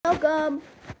Welcome.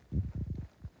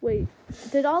 Wait,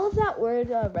 did all of that word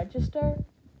register?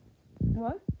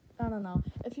 What? I don't know.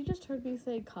 If you just heard me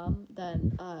say come,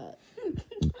 then I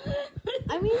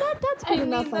mean that's good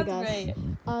enough, I guess. Great.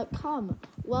 Come.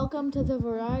 Welcome to the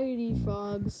Variety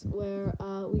Frogs, where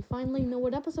we finally know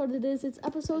what episode it is. It's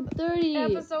episode 30.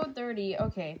 Episode 30.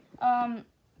 Okay.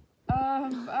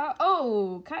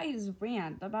 Kai's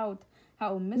rant about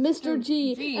how Mr.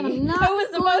 G. And I'm not I was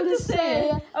going about to say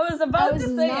it. I was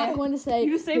not going to say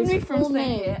You saved me his from full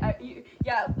saying name. it.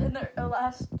 In the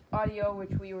last audio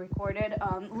which we recorded,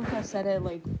 Luca said it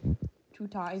like 2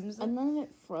 times. And then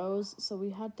it froze, so we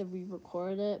had to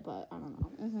re-record it, but I don't know.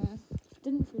 Mm-hmm.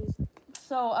 Didn't freeze.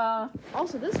 So,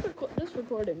 Also, this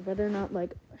recording better not,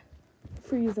 like,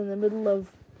 freeze in the middle of,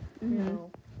 you know,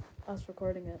 us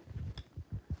recording it.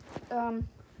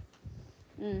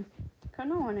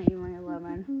 Kind of want to eat my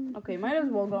lemon. Okay, might as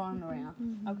well go on the rant.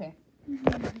 Okay.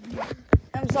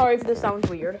 I'm sorry if this sounds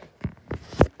weird.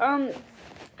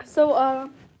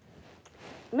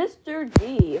 Mr.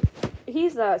 G,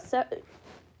 he's a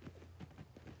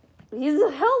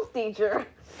health teacher.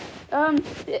 And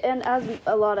as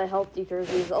a lot of health teachers,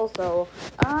 he's also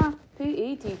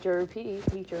PE teacher,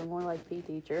 more like PE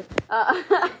teacher.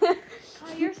 Oh,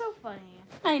 you're so funny.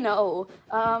 I know.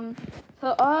 I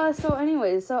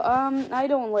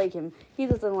don't like him. He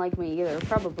doesn't like me either,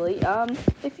 probably.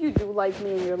 If you do like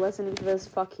me and you're listening to this,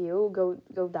 fuck you.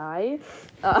 Go die.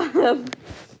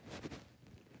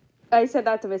 I said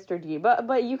that to Mr. G,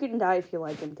 but you can die if you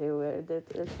like him too.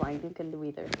 It's fine. You can do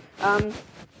either.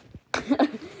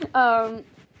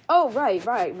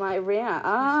 Right. My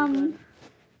rant.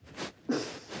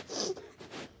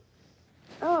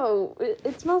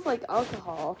 It smells like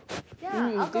alcohol.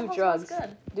 Yeah, alcohol do drugs. smells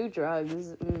good. Do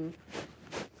drugs.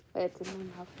 It's in my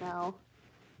mouth now.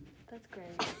 That's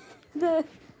great.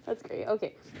 That's great.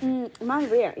 Okay. My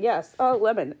rant. Yes. Oh,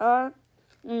 lemon.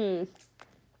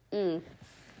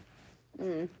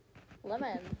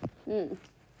 Lemon.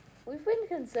 We've been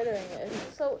considering it.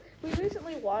 So we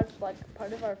recently watched like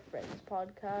part of our friends'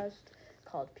 podcast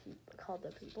called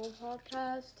the People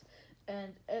Podcast,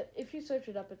 and if you search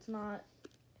it up, it's not.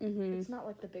 It's not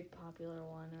like the big popular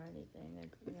one or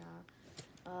anything.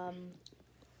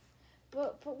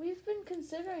 But we've been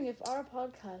considering if our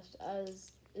podcast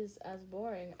is as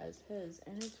boring as his,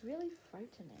 and it's really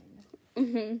frightening.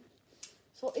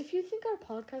 So if you think our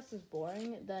podcast is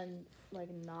boring, then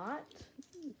like not.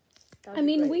 I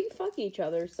mean, we fuck each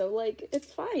other, so like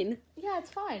it's fine. Yeah, it's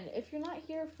fine. If you're not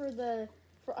here for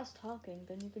us talking,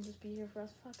 then you can just be here for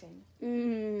us fucking.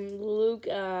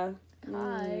 Luca.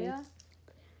 Hi.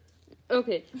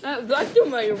 Okay, back to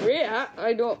my rant.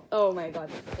 Oh my god,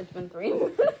 it's been 3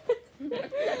 minutes.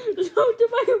 So to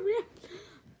my rant.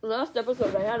 Last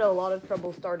episode, I had a lot of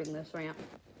trouble starting this rant.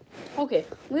 Okay,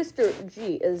 Mr.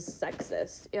 G is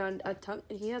sexist, and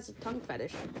he has a tongue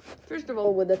fetish. First of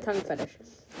all, with a tongue fetish,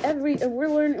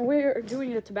 we're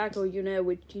doing a tobacco unit,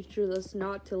 which teaches us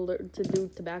not to do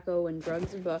tobacco and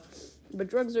drugs, but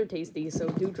drugs are tasty, so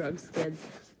do drugs, kids.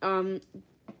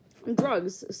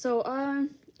 Drugs. So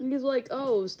he's like,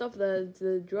 oh, stuff that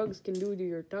the drugs can do to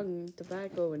your tongue,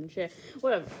 tobacco and shit,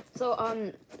 whatever. So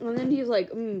and then he's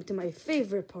like, to my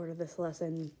favorite part of this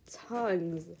lesson,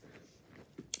 tongues.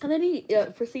 And then he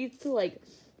proceeds to, like,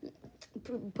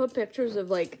 put pictures of,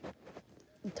 like,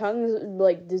 tongues,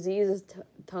 like, diseased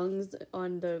tongues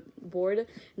on the board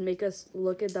and make us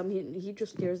look at them. He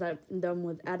just stares at them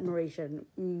with admiration.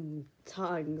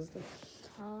 Tongues.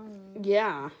 Tongue.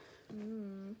 Yeah.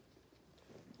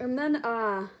 And then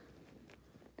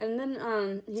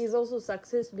he's also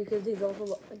sexist because he's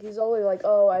always like,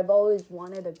 oh, I've always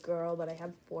wanted a girl, but I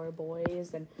have 4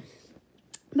 boys,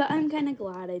 but I'm kind of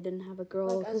glad I didn't have a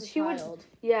girl. Like as a she child. Would,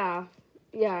 yeah.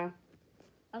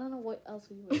 I don't know what else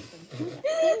we were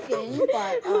thinking,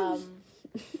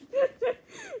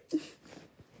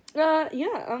 but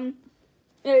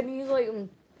and he's like,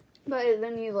 but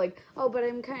then he's like, oh, but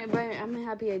I'm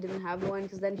happy I didn't have one,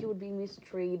 because then he would be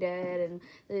mistreated and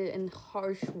in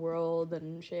harsh world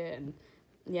and shit, and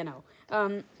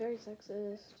very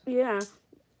sexist. Yeah.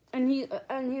 And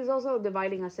he's also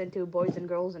dividing us into boys and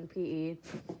girls in PE.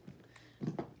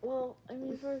 Well, I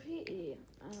mean, for PE,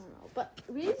 I don't know. But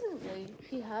recently,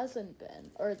 he hasn't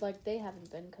been. Or, like, they haven't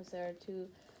been because there are 2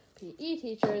 PE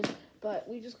teachers. But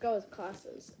we just go as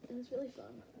classes. And it's really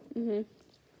fun.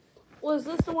 Was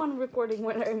this the one recording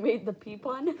when I made the pee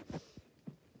pun?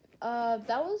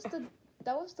 That was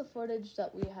the footage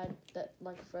that we had that,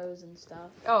 like, froze and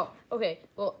stuff. Oh, okay.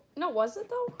 Well, no, was it,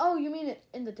 though? Oh, you mean it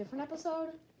in the different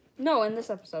episode? No, in this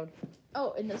episode.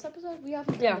 Oh, in this episode? We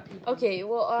haven't done Yeah. the pee pun. Okay,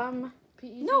 well,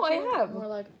 PE no, I teacher? have. More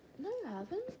like, no, you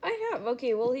haven't. I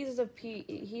okay, well, he's a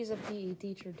PE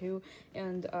teacher too,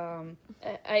 and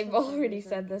I've already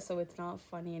said this, so it's not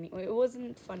funny anyway. It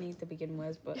wasn't funny to begin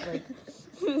with, but like,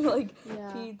 like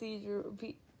PE teacher,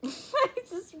 I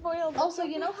just spoiled. Also,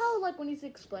 you know how like when he's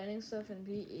explaining stuff in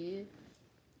PE,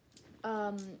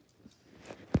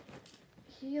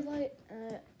 he like,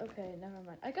 okay, never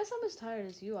mind. I guess I'm as tired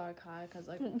as you are, Kai, because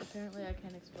like apparently I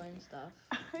can't explain stuff.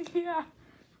 Yeah.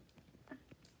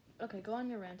 Okay, go on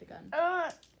your rant again.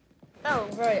 Oh,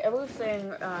 right. I was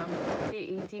saying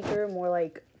PE teacher, more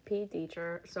like PE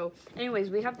teacher. So,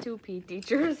 anyways, we have 2 PE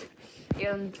teachers,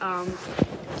 and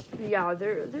yeah,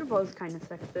 they're both kind of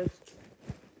sexist.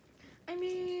 I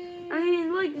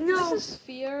mean, like no. Mrs.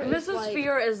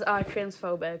 Sphere is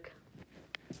transphobic.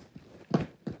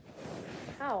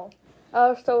 How?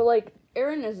 So like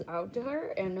Aaron is out to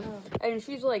her, and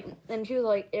she's like,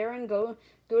 Aaron, go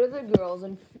to the girls,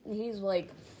 and he's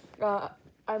like,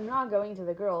 I'm not going to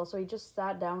the girls. So he just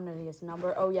sat down and his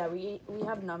number. Oh yeah, we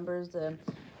have numbers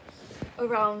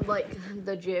around like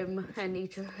the gym, and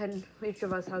each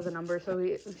of us has a number. So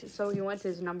he went to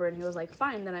his number, and he was like,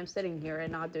 fine, then I'm sitting here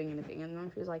and not doing anything. And then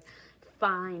she was like,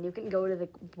 fine, you can go to the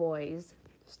boys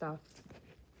stuff.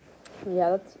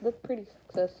 Yeah, that's pretty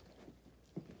sexist.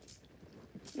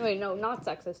 Wait, no, not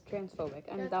sexist, transphobic.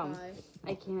 I'm dumb.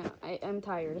 I can't. I'm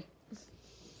tired.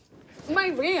 My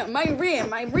rant.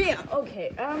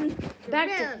 Okay, back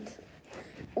rant. to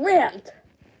rant.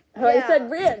 Oh, I said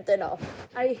rant enough.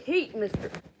 I hate Mr.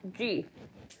 G.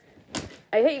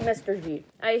 I hate Mr. G.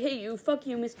 I hate you. Fuck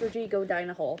you, Mr. G. Go die in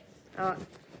a hole.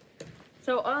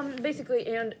 Basically,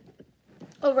 and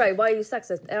oh right, why are you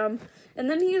sexist? And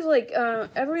then he's like,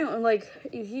 everyone, like,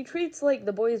 he treats, like,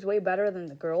 the boys way better than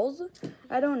the girls.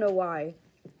 I don't know why.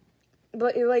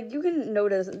 But, like, you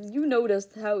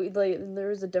noticed how, like,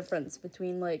 there's a difference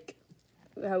between, like,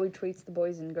 how he treats the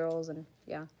boys and girls, and,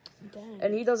 yeah. Dang.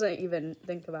 And he doesn't even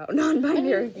think about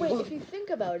non-binary people. Wait, if you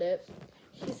think about it,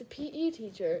 he's a PE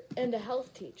teacher and a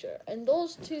health teacher. And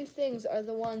those 2 things are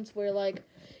the ones where, like,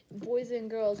 boys and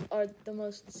girls are the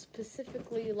most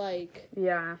specifically, like...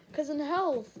 Yeah. Because in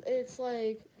health, it's,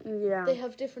 like... Yeah. They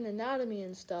have different anatomy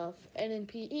and stuff. And in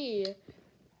PE,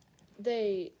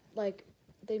 they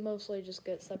mostly just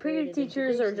get separated. PE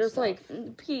teachers are just, like...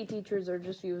 PE teachers are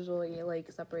just usually, like,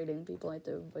 separating people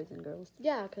into boys and girls.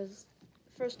 Yeah, because,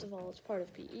 first of all, it's part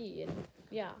of PE. And,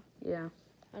 yeah. Yeah.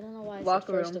 I don't know why I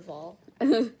Locker said first room. of all.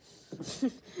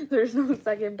 There's no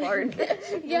second part.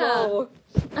 Yeah. No.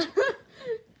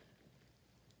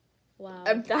 Wow.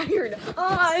 I'm tired.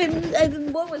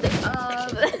 What was it?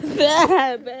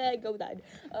 Go died.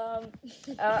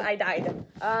 I died.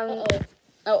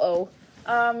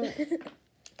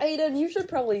 Aidan, you should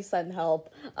probably send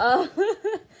help.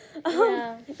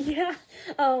 Yeah. Yeah.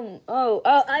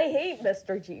 I hate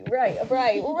Mr. G. Right. What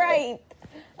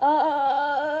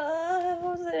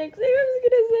was the next thing I was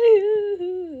gonna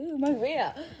say?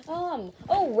 Maria.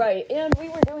 Oh, right. And we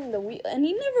were doing and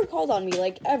he never called on me,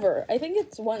 like, ever. I think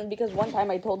it's because one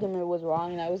time I told him it was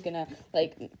wrong and I was gonna,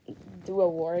 like, do a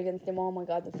war against him. Oh my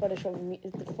god, the footage of me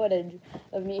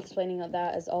explaining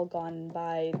that is all gone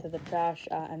by to the trash.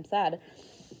 I'm sad.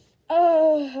 I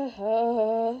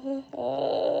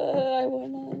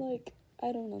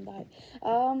don't wanna die.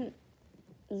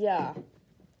 Yeah.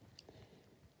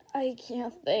 I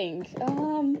can't think.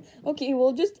 Okay,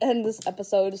 we'll just end this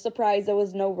episode. Surprise, there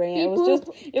was no rant.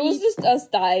 It was just us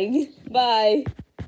dying. Bye.